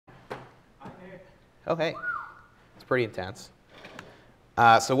Oh, hey. It's pretty intense.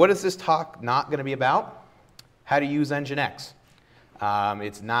 So what is this talk not going to be about? How to use NGINX.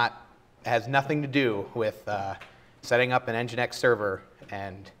 It has nothing to do with setting up an NGINX server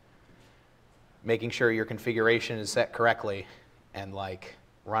and making sure your configuration is set correctly and like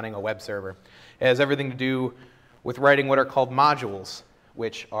running a web server. It has everything to do with writing what are called modules,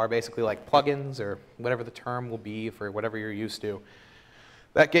 which are basically like plugins or whatever the term will be for whatever you're used to,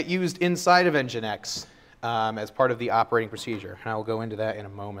 that get used inside of NGINX as part of the operating procedure. And I will go into that in a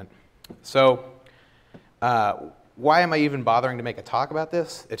moment. So why am I even bothering to make a talk about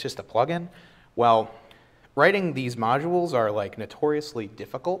this? It's just a plugin. Well, writing these modules are like notoriously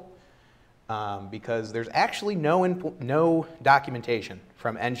difficult because there's actually no documentation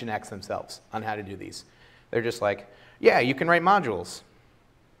from NGINX themselves on how to do these. They're just like, yeah, you can write modules.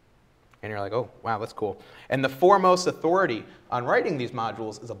 And you're like, oh, wow, that's cool. And the foremost authority on writing these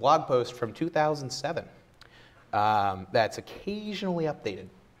modules is a blog post from 2007 that's occasionally updated.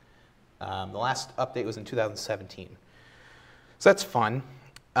 The last update was in 2017. So that's fun.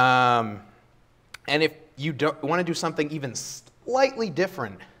 And if you want to do something even slightly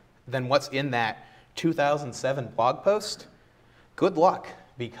different than what's in that 2007 blog post, good luck,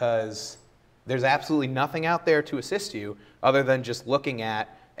 because there's absolutely nothing out there to assist you other than just looking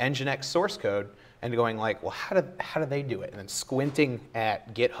at NGINX source code and going like, well, how do they do it? And then squinting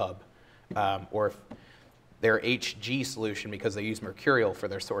at GitHub or if their HG solution because they use Mercurial for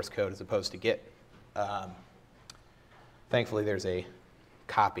their source code as opposed to Git. Thankfully, there's a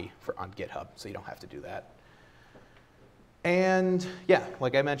copy on GitHub, so you don't have to do that. And yeah,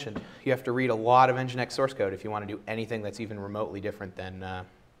 like I mentioned, you have to read a lot of NGINX source code if you want to do anything that's even remotely different than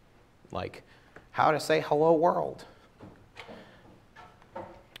like how to say hello world.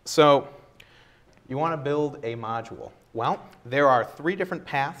 So you want to build a module. Well, there are 3 different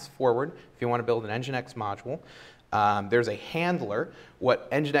paths forward if you want to build an NGINX module. There's a handler. What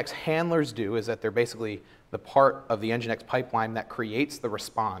NGINX handlers do is that they're basically the part of the NGINX pipeline that creates the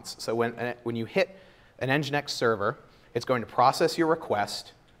response. So when you hit an NGINX server, it's going to process your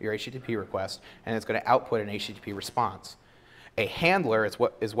request, your HTTP request, and it's going to output an HTTP response. A handler is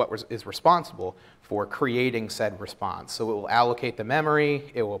what is responsible for creating said response. So it will allocate the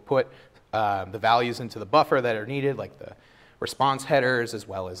memory, it will put the values into the buffer that are needed, like the response headers, as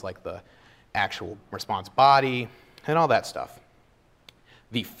well as like the actual response body, and all that stuff.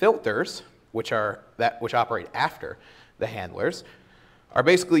 The filters, which operate after the handlers, are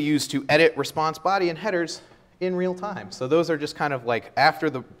basically used to edit response body and headers in real time. So those are just kind of like after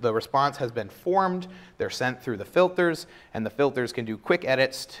the response has been formed, they're sent through the filters, and the filters can do quick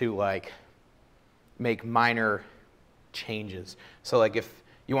edits to like make minor changes. So like if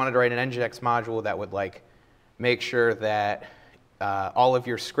you wanted to write an NGINX module that would like make sure that all of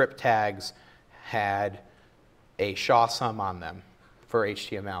your script tags had a SHA sum on them for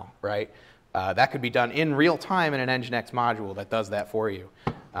HTML, right? That could be done in real time in an NGINX module that does that for you.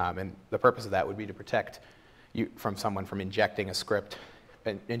 And the purpose of that would be to protect you from someone from injecting a script,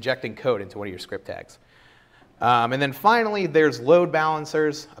 injecting code into one of your script tags. And then finally, there's load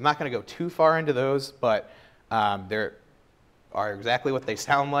balancers. I'm not going to go too far into those, but they're exactly what they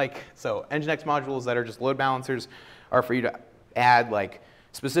sound like. So NGINX modules that are just load balancers are for you to add like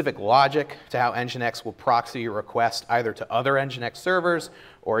specific logic to how NGINX will proxy your request either to other NGINX servers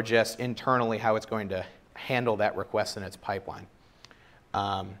or just internally how it's going to handle that request in its pipeline.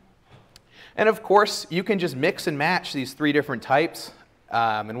 And of course, you can just mix and match these 3 different types.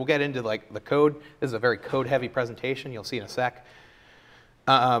 And we'll get into like the code. This is a very code-heavy presentation. You'll see in a sec.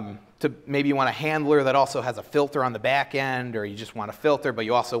 Maybe you want a handler that also has a filter on the back end, or you just want a filter, but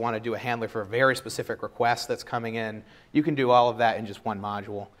you also want to do a handler for a very specific request that's coming in. You can do all of that in just one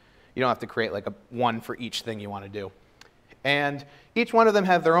module. You don't have to create like one for each thing you want to do. And each one of them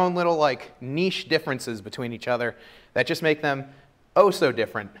have their own little like niche differences between each other that just make them oh so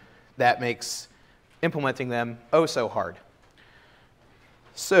different. That makes implementing them oh so hard.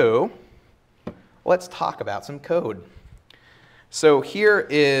 So let's talk about some code. So here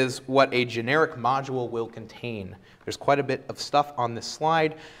is what a generic module will contain. There's quite a bit of stuff on this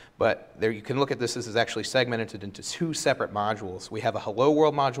slide, but there you can look at this. This is actually segmented into 2 separate modules. We have a hello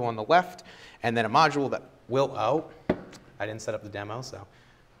world module on the left, and then a module that will, oh, I didn't set up the demo, so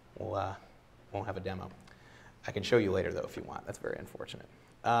won't have a demo. I can show you later, though, if you want. That's very unfortunate.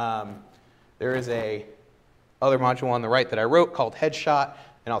 There is a other module on the right that I wrote called headshot,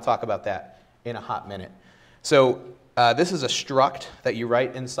 and I'll talk about that in a hot minute. So this is a struct that you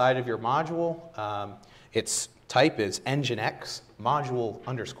write inside of your module. Its type is NGINX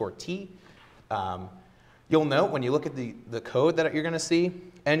module_t. You'll note when you look at the code that you're going to see,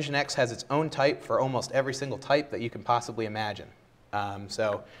 NGINX has its own type for almost every single type that you can possibly imagine.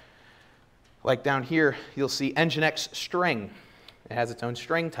 So like down here, you'll see NGINX string. It has its own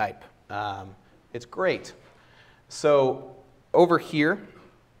string type. It's great. So over here,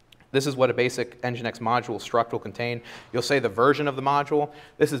 this is what a basic NGINX module struct will contain. You'll say the version of the module.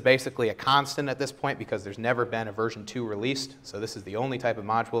 This is basically a constant at this point because there's never been a version 2 released. So this is the only type of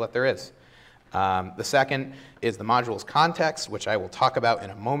module that there is. The second is the module's context, which I will talk about in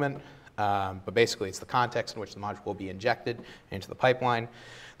a moment. But basically, it's the context in which the module will be injected into the pipeline.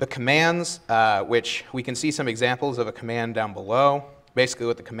 The commands, which we can see some examples of a command down below. Basically,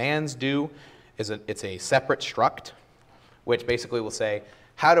 what the commands do is it's a separate struct, which basically will say,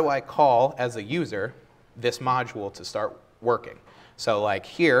 how do I call, as a user, this module to start working? So like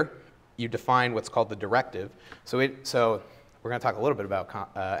here, you define what's called the directive. So we're going to talk a little bit about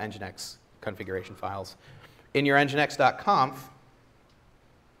NGINX configuration files. In your nginx.conf,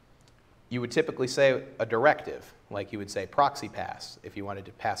 you would typically say a directive, like you would say proxy pass if you wanted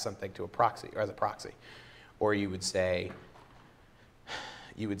to pass something to a proxy, or as a proxy. Or you would say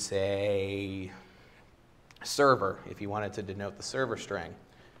server if you wanted to denote the server string.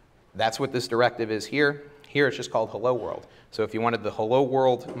 That's what this directive is here. Here it's just called hello world. So if you wanted the hello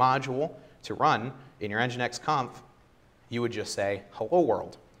world module to run in your nginx conf, you would just say hello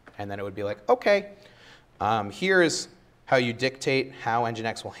world. And then it would be like, OK, here is how you dictate how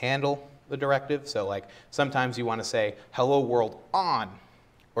nginx will handle the directive. So like sometimes you want to say hello world on,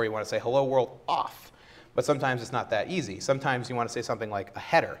 or you want to say hello world off. But sometimes it's not that easy. Sometimes you want to say something like a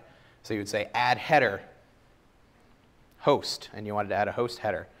header. So you would say add header host, and you wanted to add a host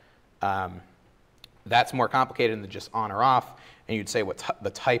header. That's more complicated than just on or off, and you'd say what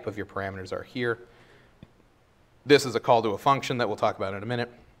the type of your parameters are here. This is a call to a function that we'll talk about in a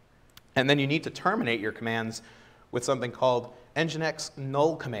minute. And then you need to terminate your commands with something called nginx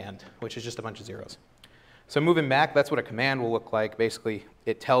null command, which is just a bunch of zeros. So moving back, that's what a command will look like. Basically,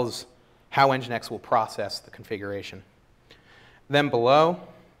 it tells how nginx will process the configuration. Then below,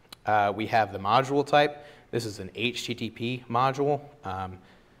 we have the module type. This is an HTTP module.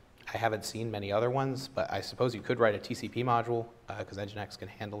 I haven't seen many other ones, but I suppose you could write a TCP module because nginx can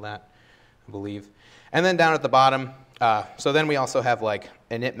handle that, I believe. And then down at the bottom, so then we also have like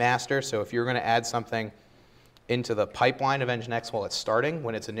init master. So if you're going to add something into the pipeline of nginx while it's starting,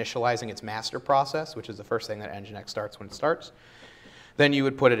 when it's initializing its master process, which is the first thing that nginx starts when it starts, then you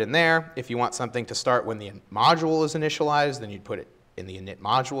would put it in there. If you want something to start when the module is initialized, then you'd put it in the init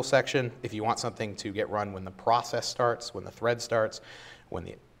module section. If you want something to get run when the process starts, when the thread starts, when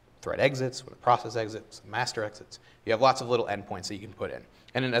the thread exits, when the process exits, the master exits, you have lots of little endpoints that you can put in.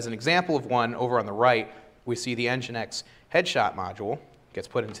 And then as an example of one, over on the right, we see the nginx headshot module gets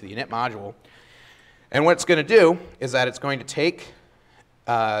put into the init module. And what it's going to do is that it's going to take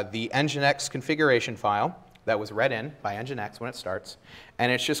the nginx configuration file that was read in by nginx when it starts,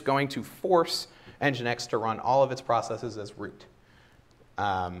 and it's just going to force nginx to run all of its processes as root.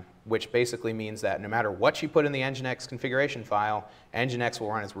 Which basically means that no matter what you put in the nginx configuration file, nginx will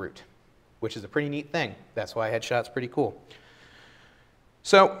run as root, which is a pretty neat thing. That's why headshot's pretty cool.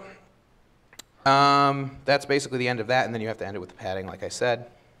 So that's basically the end of that, and then you have to end it with the padding, like I said.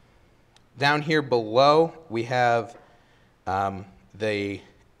 Down here below, we have the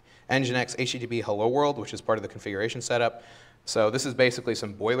nginx HTTP hello world, which is part of the configuration setup. So this is basically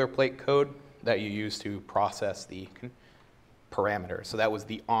some boilerplate code that you use to process the parameters. So that was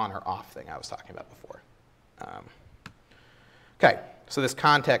the on or off thing I was talking about before. Okay, so this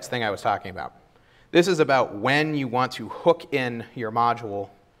context thing I was talking about. This is about when you want to hook in your module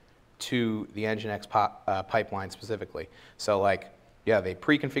to the nginx pipeline specifically. So like you have a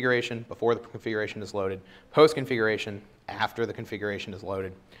pre-configuration before the configuration is loaded, post-configuration after the configuration is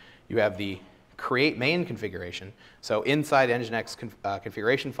loaded. You have the create main configuration. So inside the nginx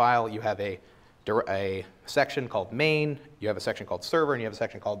configuration file, you have a section called main, you have a section called server, and you have a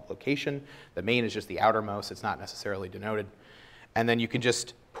section called location. The main is just the outermost, it's not necessarily denoted. And then you can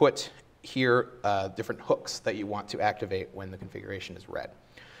just put here different hooks that you want to activate when the configuration is read.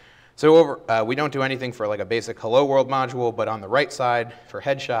 So we don't do anything for like a basic hello world module, but on the right side for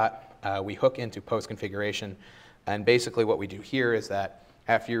headshot, we hook into post configuration. And basically what we do here is that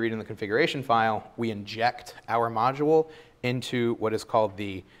after you read in the configuration file, we inject our module into what is called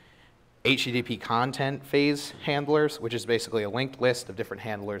the HTTP content phase handlers, which is basically a linked list of different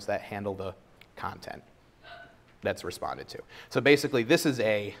handlers that handle the content that's responded to. So basically, this is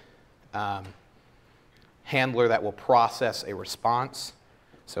a handler that will process a response.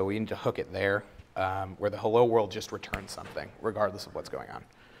 So we need to hook it there, where the hello world just returns something, regardless of what's going on.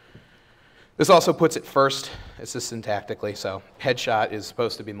 This also puts it first. It's just syntactically, so headshot is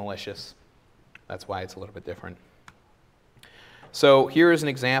supposed to be malicious. That's why it's a little bit different. So here is an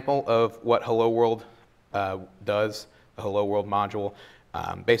example of what Hello World does, the Hello World module.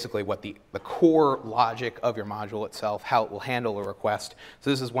 Basically what the core logic of your module itself, how it will handle a request. So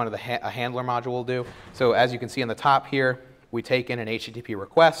this is one of a handler module will do. So as you can see on the top here, we take in an HTTP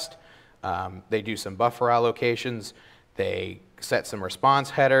request. They do some buffer allocations. They set some response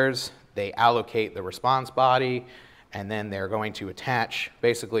headers. They allocate the response body. And then they're going to attach,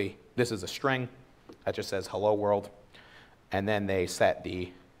 basically, this is a string that just says hello world. And then they set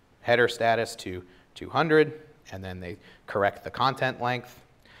the header status to 200. And then they correct the content length,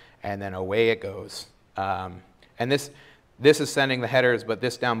 and then away it goes. And this is sending the headers, but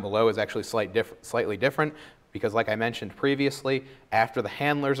this down below is actually slightly different, because like I mentioned previously, after the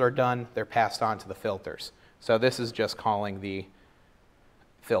handlers are done, they're passed on to the filters. So this is just calling the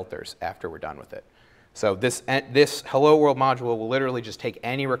filters after we're done with it. So this Hello World module will literally just take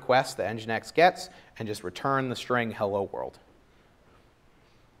any request that NGINX gets and just return the string Hello World.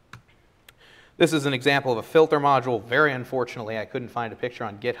 This is an example of a filter module. Very unfortunately, I couldn't find a picture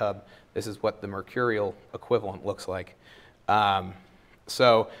on GitHub. This is what the Mercurial equivalent looks like.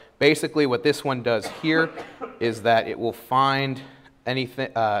 So basically what this one does here is that it will find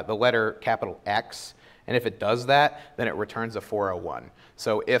anything, the letter capital X, and if it does that, then it returns a 401.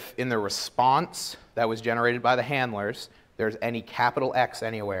 So if in the response that was generated by the handlers, there's any capital X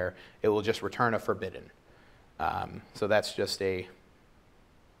anywhere, it will just return a forbidden. So that's just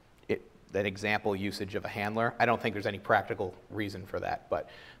an example usage of a handler. I don't think there's any practical reason for that, but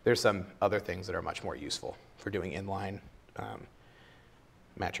there's some other things that are much more useful for doing inline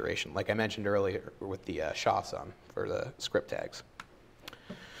maturation, like I mentioned earlier with the SHA sum for the script tags.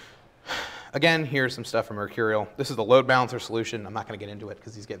 Again, here's some stuff from Mercurial. This is the load balancer solution. I'm not going to get into it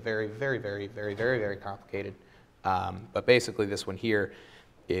because these get very, very, very, very, very, very complicated. But basically this one here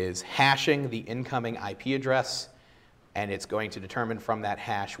is hashing the incoming IP address, and it's going to determine from that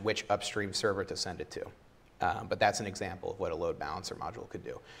hash which upstream server to send it to. But that's an example of what a load balancer module could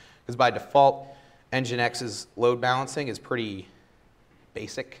do. Because by default, NGINX's load balancing is pretty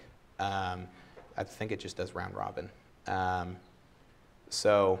basic. I think it just does round robin.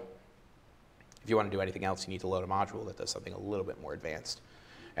 So if you want to do anything else, you need to load a module that does something a little bit more advanced.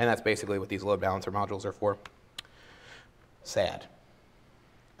 And that's basically what these load balancer modules are for. Sad.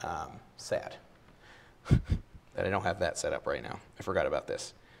 Sad. That I don't have that set up right now. I forgot about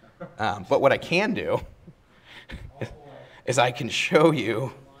this. But what I can do is I can show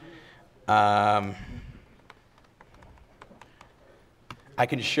you some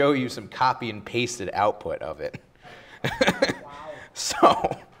copy and pasted output of it.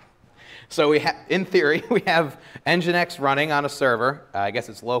 So we in theory, we have NGINX running on a server. I guess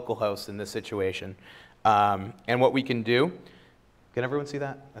it's localhost in this situation. And what we can do, can everyone see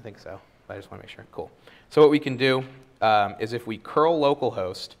that? I think so. I just want to make sure. Cool. So what we can do is if we curl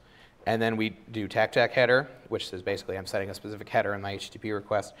localhost, and then we do tac header, which says basically I'm setting a specific header in my HTTP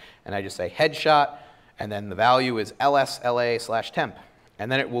request, and I just say headshot, and then the value is lsla/temp.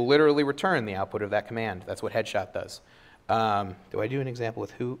 And then it will literally return the output of that command. That's what headshot does. Do I do an example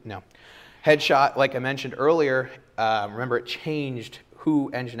with who? No. Headshot, like I mentioned earlier, remember it changed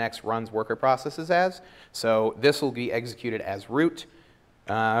who NGINX runs worker processes as. So this will be executed as root.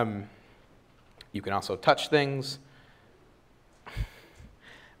 You can also touch things.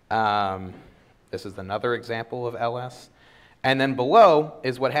 This is another example of ls. And then below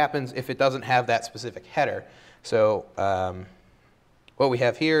is what happens if it doesn't have that specific header. So what we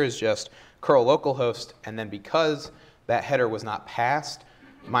have here is just curl localhost, and then because that header was not passed,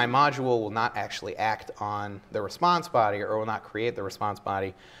 my module will not actually act on the response body, or will not create the response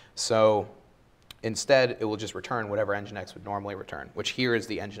body. So instead, it will just return whatever NGINX would normally return, which here is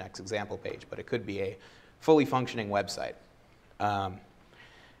the NGINX example page, but it could be a fully functioning website. And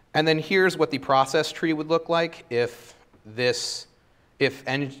then here's what the process tree would look like if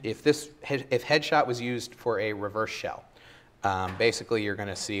headshot was used for a reverse shell. Basically, you're going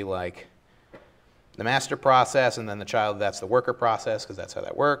to see like the master process, and then the child, that's the worker process, because that's how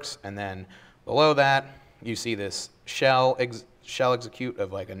that works. And then below that, you see this shell execute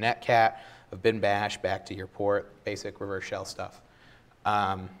of like a netcat of bin bash back to your port, basic reverse shell stuff.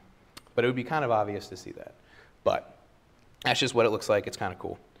 But it would be kind of obvious to see that. But that's just what it looks like. It's kind of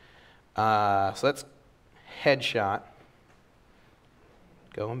cool. So that's headshot.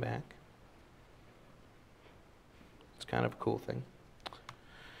 Going back. It's kind of a cool thing.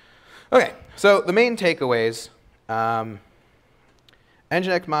 Okay, so the main takeaways. NGINX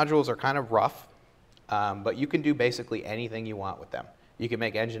modules are kind of rough, but you can do basically anything you want with them. You can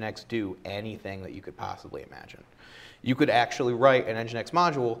make NGINX do anything that you could possibly imagine. You could actually write an NGINX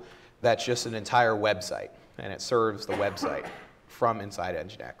module that's just an entire website, and it serves the website from inside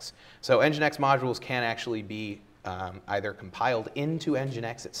NGINX. So NGINX modules can actually be either compiled into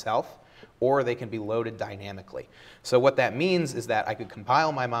NGINX itself, or they can be loaded dynamically. So what that means is that I could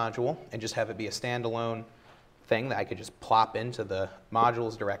compile my module and just have it be a standalone thing that I could just plop into the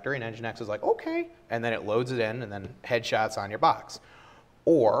modules directory, and NGINX is like, okay, and then it loads it in, and then headshots on your box.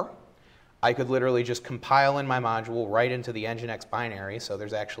 Or I could literally just compile in my module right into the NGINX binary, so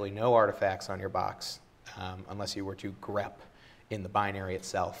there's actually no artifacts on your box, unless you were to grep in the binary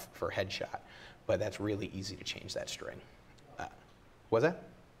itself for headshot. But that's really easy to change that string. Was that?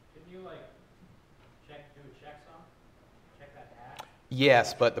 Didn't you like do a checksum? Check that hash?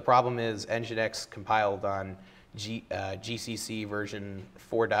 Yes, but the problem is NGINX compiled on GCC version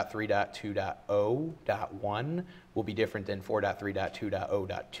 4.3.2.0.1 will be different than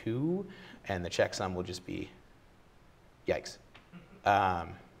 4.3.2.0.2, and the checksum will just be, yikes, at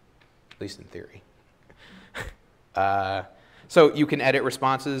least in theory. So you can edit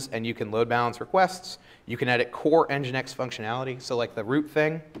responses, and you can load balance requests. You can edit core NGINX functionality. So like the root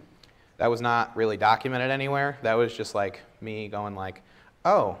thing, that was not really documented anywhere. That was just like me going like,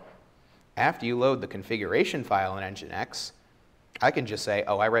 oh, after you load the configuration file in NGINX, I can just say,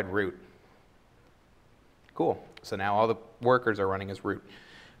 oh, I read root. Cool. So now all the workers are running as root.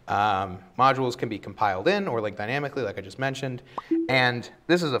 Modules can be compiled in or like dynamically, like I just mentioned. And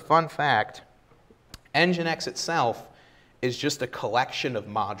this is a fun fact. NGINX itself is just a collection of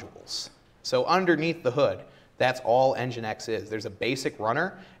modules. So underneath the hood, that's all NGINX is. There's a basic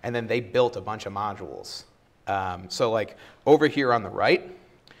runner, and then they built a bunch of modules. So like over here on the right,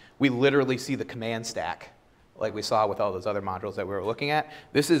 we literally see the command stack, like we saw with all those other modules that we were looking at.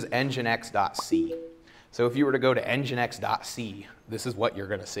 This is nginx.c. So if you were to go to nginx.c, this is what you're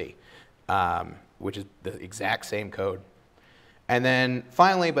going to see, which is the exact same code. And then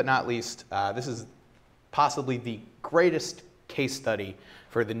finally, but not least, this is possibly the greatest case study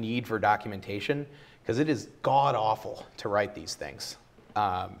for the need for documentation, because it is god-awful to write these things.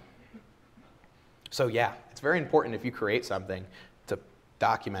 So yeah, it's very important if you create something to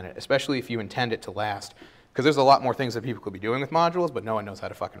document it, especially if you intend it to last, because there's a lot more things that people could be doing with modules, but no one knows how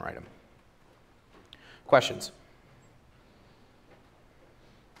to fucking write them. Questions?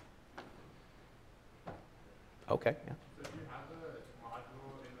 Okay, yeah. So if you have the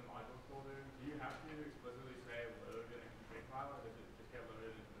module in the module folder, do you have to explicitly say load in a config file, or does it just get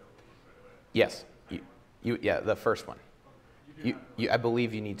loaded into the right away? Yes, yeah, the first one. I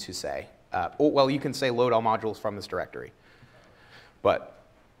believe you need to say, well, you can say load all modules from this directory. But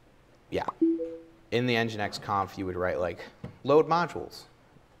yeah, in the nginx conf, you would write like load modules,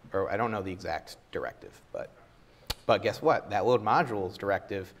 or I don't know the exact directive, but guess what? That load modules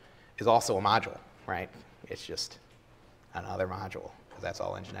directive is also a module, right? It's just another module, because that's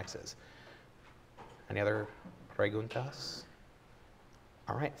all nginx is. Any other preguntas?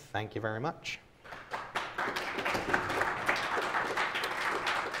 All right, thank you very much.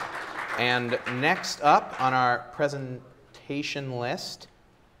 And next up on our presentation list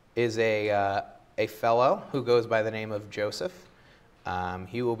is a fellow who goes by the name of Joseph.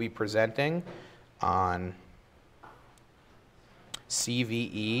 He will be presenting on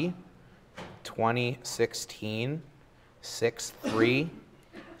CVE 2016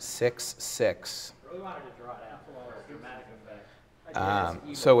 6366. Really wanted to draw it out for all the dramatic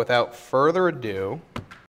effect. So without further ado,